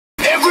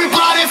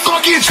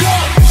fucking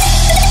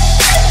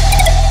drunk.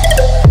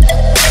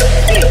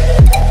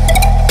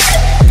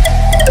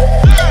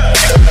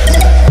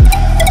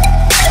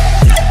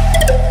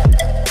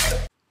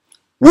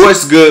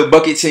 What's good,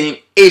 Bucket Team?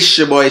 It's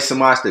your boy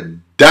Samas, the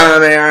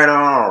Diamond Man right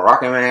on,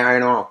 Rockin' Man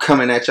right on,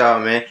 coming at y'all,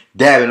 man.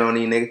 Dabbing on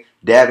these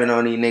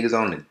niggas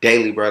on the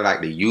daily, bro,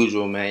 like the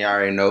usual, man. Y'all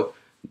already know,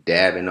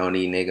 dabbing on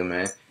these niggas,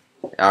 man.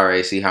 Y'all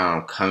already see how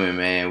I'm coming,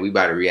 man. We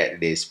about to react to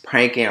this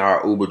Pranking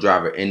Our Uber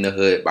Driver in the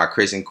Hood by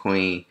Chris and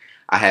Queen.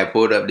 I had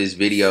pulled up this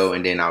video,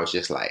 and then I was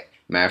just like,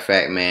 matter of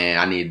fact, man,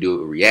 I need to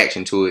do a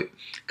reaction to it,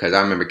 because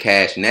I remember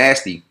Cash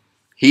Nasty,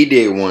 he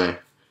did one.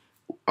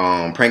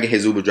 Pranking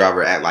his Uber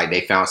driver act like they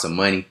found some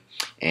money,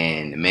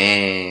 and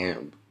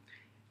man,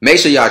 make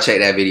sure y'all check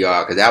that video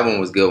out because that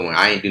one was a good one.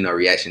 I ain't do no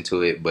reaction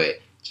to it, but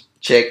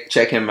check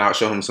him out,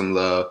 show him some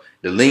love.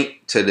 The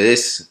link to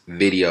this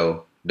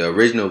video, the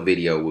original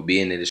video, will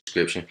be in the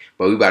description,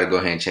 but we about to go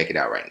ahead and check it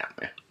out right now,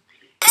 man.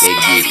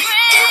 Let's get it.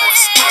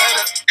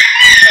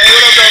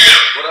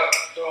 What up,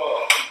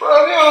 dog?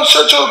 Bro, you don't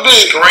shut your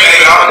bitch. Scream,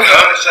 y'all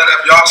shut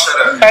up, y'all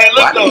shut up. Hey,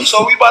 look though,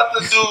 so we about to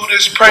do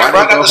this prank,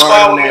 bro. I got the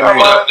squad with me,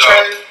 Armand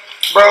Trey.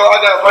 Bro,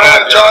 I got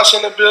Ryan Josh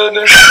in the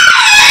building.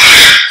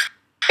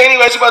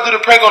 Anyways, we about to do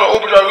the prank on the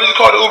Uber driver. We just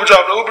call it the Uber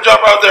driver. The Uber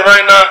driver out there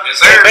right now. Yes,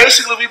 and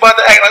basically, we about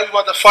to act like we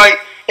about to fight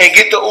and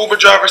get the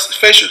Uber driver's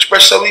facial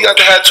expression. So we got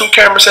to have two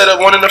cameras set up,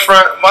 one in the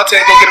front. Monte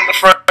go get in the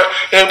front,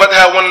 and we about to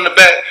have one in the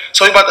back.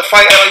 So we about to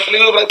fight.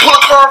 Like, pull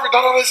a car over,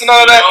 don't listen,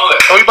 none of that.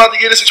 So we about to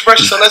get this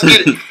expression. So let's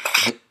get it.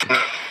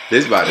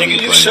 This about to be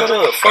funny. You shut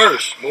up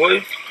first,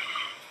 boy.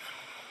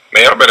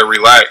 Man, y'all better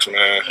relax,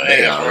 man.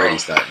 They already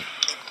started.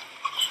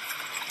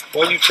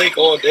 Why you take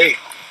all day?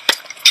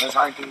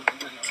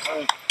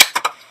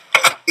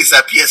 It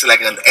appears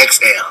like an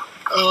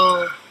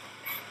XL.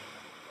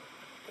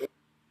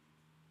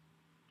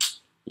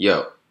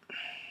 Yo.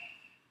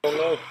 I don't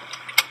know.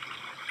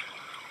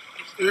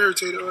 It's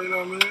irritated right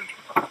now, man.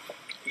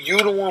 You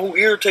the one who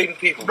irritating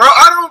people. Bro,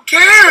 I don't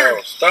care.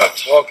 Bro, stop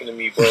talking to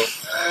me, bro.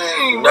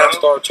 Dang, Do bro. not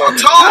start talking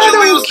to me. I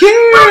don't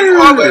care. Bro,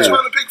 you always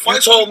trying to pick You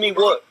fights. told me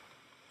what?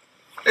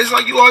 It's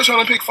like you always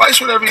trying to pick fights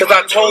with everybody.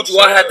 Because I told you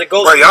I had to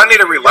go. Bro, y'all need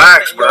to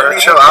relax, bro.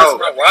 Chill out.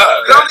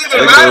 Don't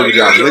even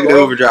matter. Look at the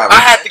Uber driver. I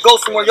had to go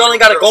somewhere. Y'all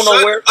ain't got to go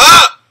nowhere.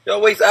 You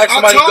always ask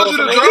somebody to go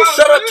somewhere. You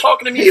shut up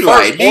talking to me He first,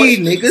 like, boy. these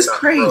niggas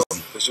crazy.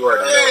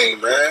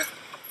 Dang, man.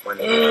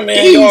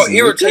 Man, y'all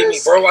irritate me,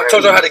 bro. I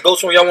told y'all I had to go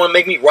somewhere. Y'all want to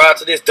make me ride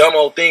to this dumb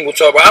old thing with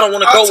y'all, but I don't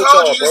want to go with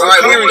y'all,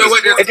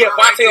 bro. And then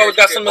Monte always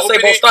got something to say,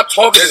 bro. Stop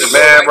talking to me,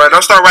 Man, bro,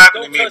 don't start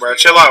rapping to me, bro.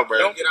 Chill out,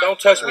 bro. Don't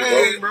touch me,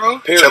 bro.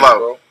 Period, Chill out.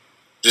 bro.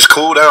 Just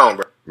cool down,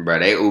 bro. Bro,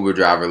 they Uber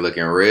driver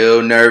looking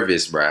real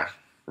nervous, bro.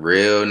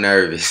 Real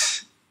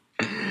nervous.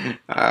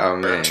 Oh,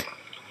 man.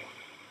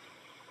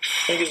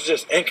 Niggas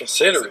just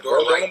inconsiderate,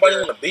 bro. Don't nobody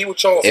want to be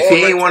with y'all. If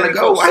he ain't want to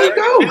go, why he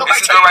go?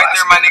 It's right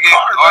there, my nigga.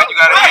 All you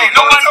gotta do.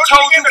 Nobody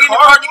told you get in the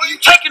car, nigga. You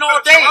taking all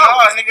day.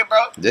 Nigga, bro.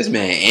 This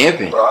man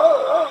amping. Bro,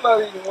 I'm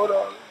not even what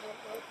on.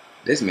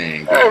 This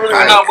man I don't really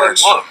getting know hyped.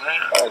 what Look,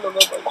 man. I don't know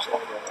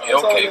nobody. You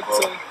okay, bro?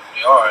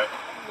 You alright?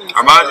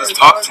 Armand just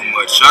talk too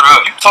much. Shut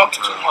up. You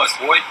talking too much,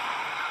 boy.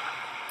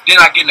 Then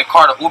I get in the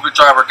car. The Uber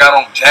driver got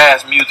on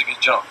jazz music and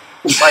jump.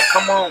 Like,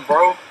 come on,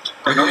 bro.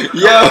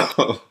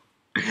 Yo.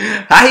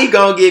 How he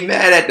gonna get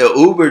mad at the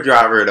Uber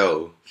driver,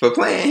 though, for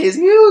playing his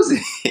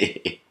music?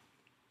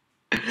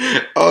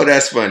 Oh,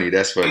 that's funny.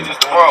 That's funny. Bro,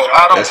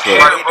 I don't That's care.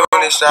 funny. You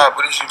doing this job?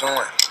 What is you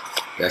doing?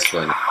 That's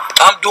funny.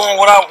 I'm doing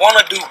what I want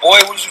to do, boy.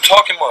 What is you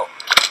talking about?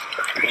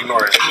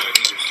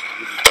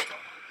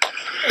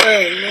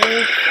 Hey,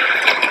 man.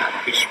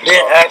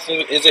 Then ask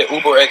him, is it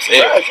Uber XL?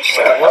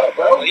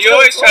 You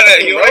always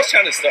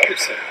trying to start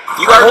something.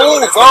 You got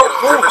who,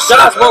 bro?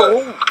 Shots,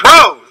 bro. Who?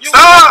 Bro, You talk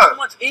stop. too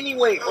much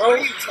anyway, bro.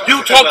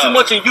 You talk too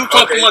much and you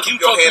talk too much. You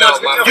talk too much.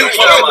 You face.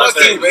 talk too much.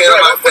 Keep your head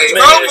on my face.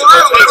 Bro, for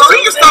real,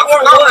 we can stop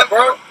Or what,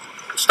 bro?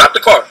 Stop the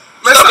car.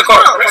 Stop the car.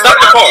 Stop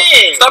the car.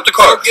 Stop the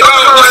car. Get out.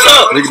 What's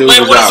up? Look at the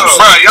Man, Uber what's driver.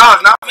 up? Bro, y'all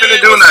not finna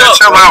do nothing.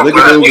 Chill out, Look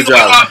at the bro. Uber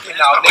driver.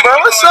 Bro,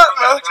 what's up,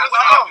 bro?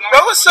 Bro,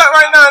 what's up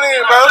right now,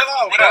 then, bro?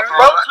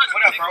 Bro,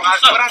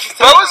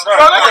 what's bro?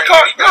 Let the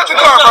car, get out the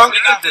car, bro.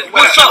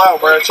 What's Chill up?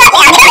 out, bro. Chill out.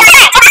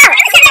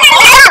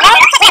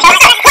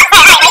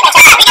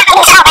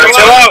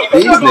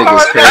 These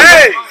niggas crazy.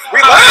 Hey,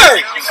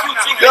 relax.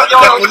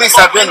 The police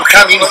are going to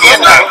come in here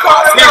now.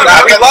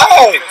 Relax.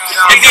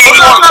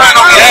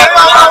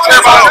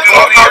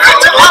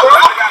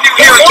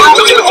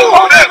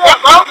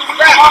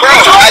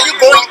 Are you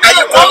going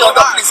on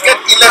the police? Get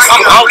in, let's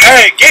go.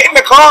 Hey, get in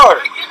the car.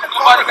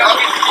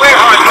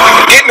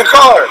 Get in the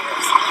car.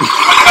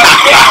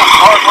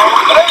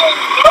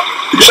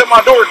 Shut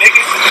my door,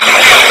 nigga.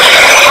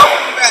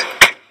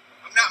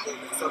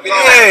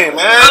 Hey,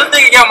 man. Another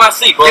nigga got my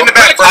seat, bro. In the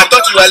back, bro. I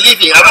thought you were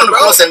leaving. I want to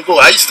close and go.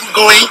 Are you still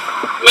going?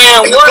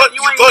 Man, And what?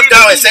 you got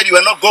down and said you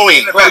were not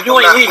going. Bro, you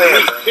ain't leaving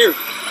me. Here.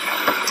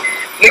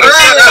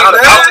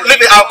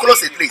 Nigga, I'll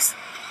close it, please.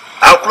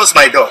 I'll close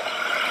my door.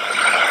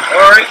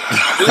 Alright.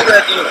 Do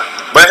that then.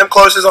 Let him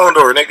close his own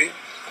door, nigga.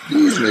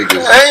 These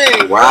niggas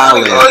Hey,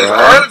 wildin', bro.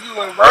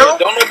 arguing, bro.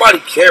 Don't nobody nobody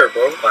care,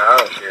 bro. Like, I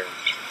don't care.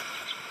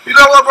 You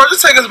know what, bro?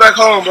 Just take us back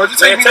home, bro. Just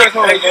take me back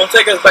home. Hey, man,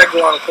 take us back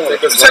around the corner.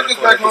 Just take us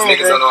back home,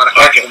 Niggas bro. don't know how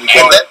to act when we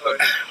go.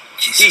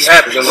 He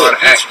happy. Don't know how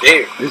to act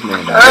scared. This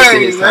man done Hey,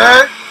 wasted his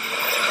man. time.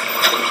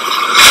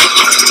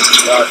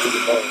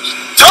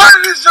 Turn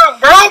this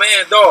junk, bro.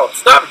 Man, dog,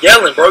 stop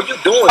yelling, bro. You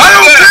doing I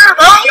don't care,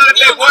 bro.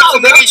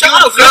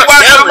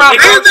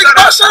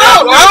 Shut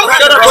up, bro.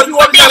 Shut up, bro. You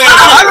want me to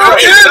I don't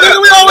care, nigga.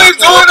 We always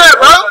doing that,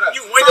 bro.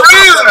 You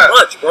ain't so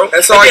much, bro.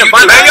 That's all you do.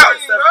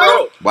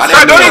 Why Bro,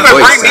 that don't man even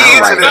voice bring me sound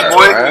into like this, that,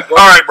 boy. bruh?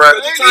 All right, bro.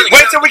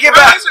 Wait till we get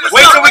back.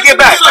 Wait till we get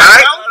back, all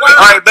right?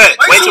 All right, bet.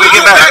 Wait till we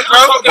get back.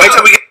 Wait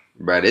till we get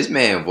Bruh, this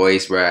man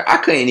voice, bruh, I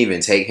couldn't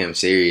even take him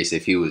serious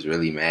if he was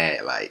really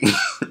mad. Like,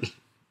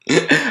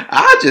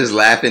 I just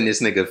laugh in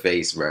this nigga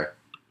face, bruh.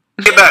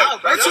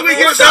 back. Wait till we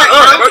get Shut back,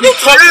 up, bro. bro. You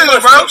talking to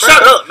us, bro.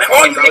 Shut up, man.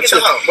 All you niggas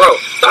is, bro.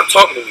 Stop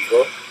talking to me,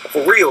 bro.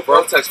 For real,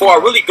 bro. Before I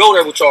really go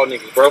there with y'all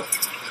niggas, bro.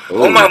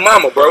 Ooh. On my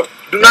mama, bro.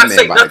 Do That not man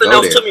say about to nothing go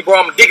else there. to me, bro.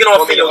 I'm digging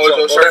off in your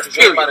junk, bro. That's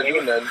period,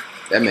 nigga.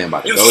 That man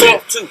about to You go there.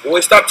 soft too, boy.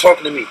 Stop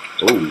talking to me.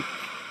 Ooh.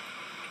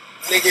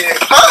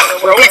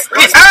 Bro, Hey!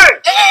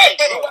 Hey!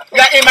 You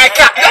are in my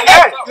car.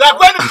 Hey! You are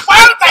going to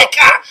spoil my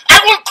car.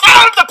 I will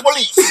call the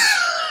police.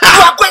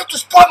 You are going to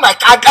spoil my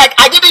car.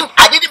 I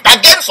didn't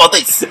bargain for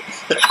this.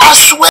 I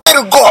swear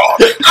to God,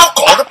 I'll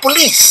call the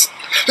police.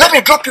 Let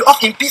me drop you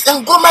off in peace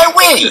and go my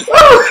way.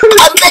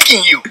 I'm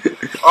begging you.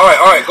 all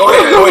right, go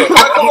ahead.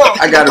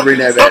 I gotta bring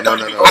that back. No.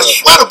 I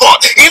swear to God.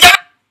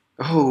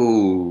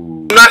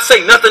 Oh. Do not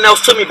say nothing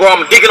else to me, bro.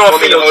 I'm digging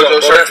off in your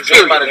junk, bro. That's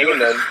period,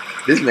 nigga.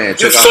 This man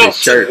You took off his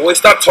soft too, shirt. boy.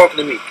 Stop talking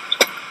to me.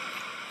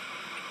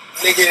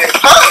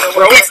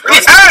 Bro,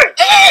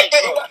 Hey!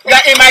 You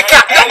are in my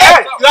car.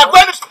 Hey! You are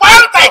going to spoil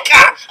my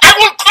car. I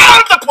will call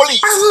the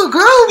police.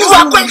 You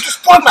are going to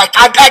spoil my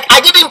car. I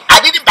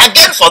didn't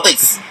bargain for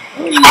this.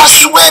 I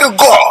swear to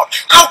God,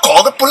 I'll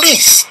call the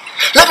police.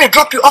 Let me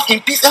drop you off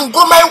in peace and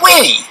go my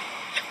way.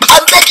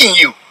 I'm begging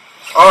you.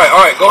 all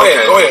right, go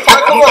ahead. Don't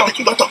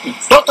talk to me.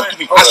 Don't talk to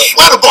me. I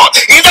swear to God,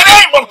 in the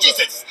name of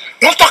Jesus,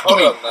 don't talk to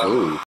me.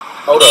 Ooh.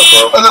 Hold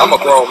up, bro. I'm a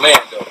grown man,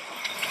 though.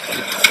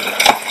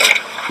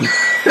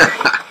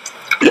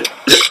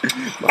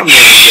 My man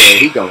said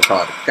he gonna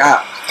call the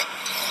cops.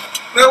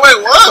 Man, wait,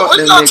 what? What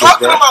them y'all niggas,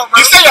 talking bro. about,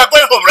 You man? say you're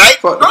going home, right?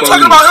 Fuck the I'm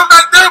talking police. about him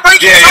back there, bro.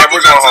 Yeah, we're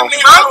going home.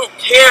 I don't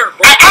care,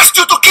 bro. I asked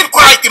you to keep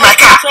quiet in my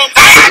car.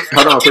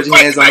 Hold on, put your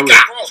hands on the roof.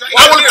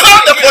 I will call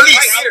the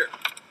police.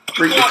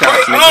 Freak the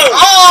cops, nigga.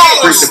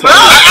 Oh, Freak the snap.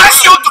 police. I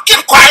asked you to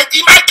keep quiet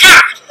in my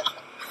car.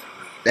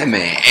 That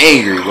man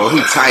angry, bro. He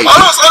tight.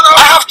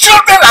 I have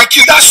children like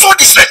you. That's so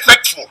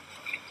disrespectful.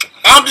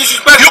 I'm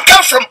disrespectful. You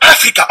come from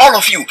Africa, all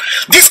of you.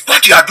 This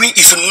what you are doing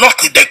is not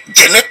the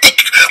genetic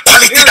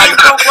quality that you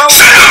have.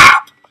 Shut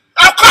up!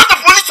 I'll call the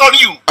police on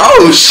you.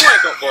 Oh shit.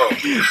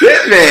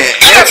 This man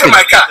Get from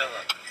my car.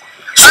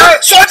 Sir,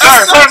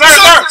 relax.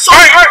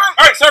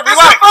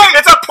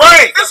 It's a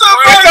prank. It's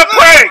a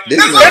prank. This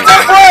It's man.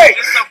 a prank.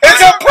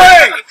 It's a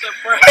prank.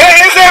 It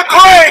is a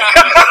prank.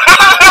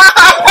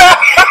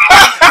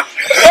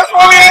 That's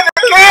why we in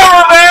the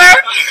camera, man.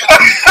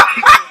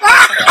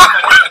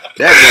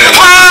 That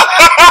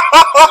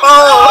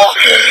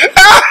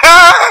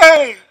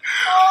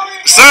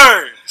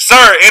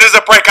Sir, it is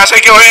a prank. Can I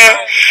shake your hand?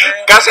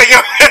 Can I shake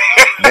your hand?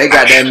 man. They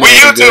got that man We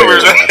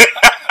YouTubers. good, bro.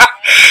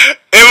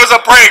 It was a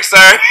prank,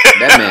 sir.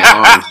 That man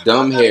arms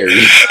dumb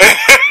hairy.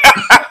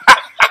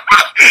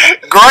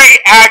 Great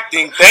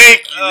acting.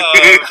 Thank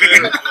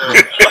you.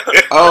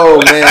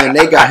 Oh man,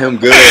 they got him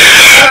good.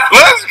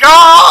 Let's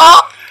go.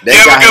 They You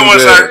have got a good him one,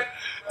 good. sir.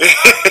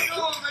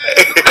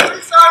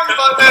 Sorry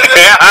about that, man.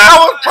 Yeah, that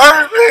was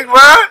perfect,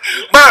 bro.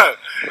 Bro,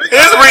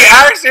 his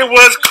reaction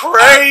was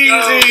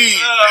crazy.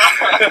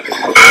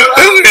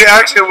 His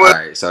reaction was.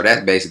 Alright, so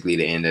that's basically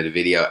the end of the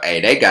video.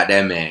 Hey, they got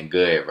that man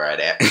good, bro.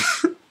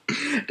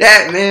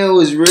 That man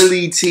was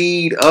really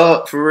teed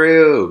up for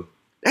real.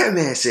 That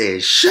man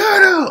said,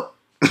 "Shut up."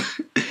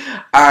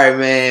 Alright,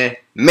 man.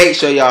 Make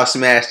sure y'all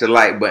smash the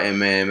like button,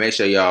 man. Make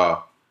sure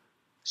y'all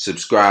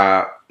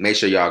subscribe. Make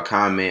sure y'all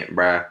comment,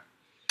 bruh.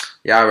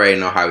 Y'all already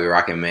know how we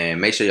rocking, man.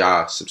 Make sure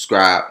y'all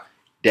subscribe.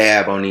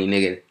 Dab on these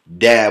niggas.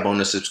 Dab on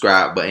the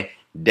subscribe button.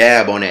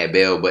 Dab on that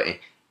bell button.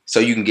 So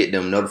you can get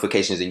them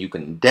notifications and you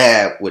can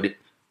dab with it.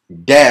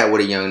 Dab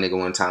with a young nigga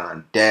one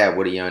time. Dab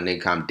with a young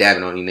nigga. I'm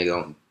dabbing on these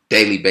niggas on a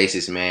daily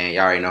basis, man.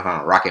 Y'all already know how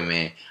I'm rocking,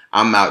 man.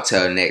 I'm out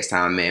till next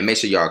time, man. Make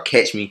sure y'all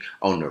catch me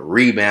on the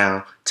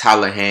rebound.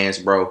 Tyler Hands,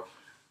 bro.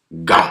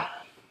 Gone.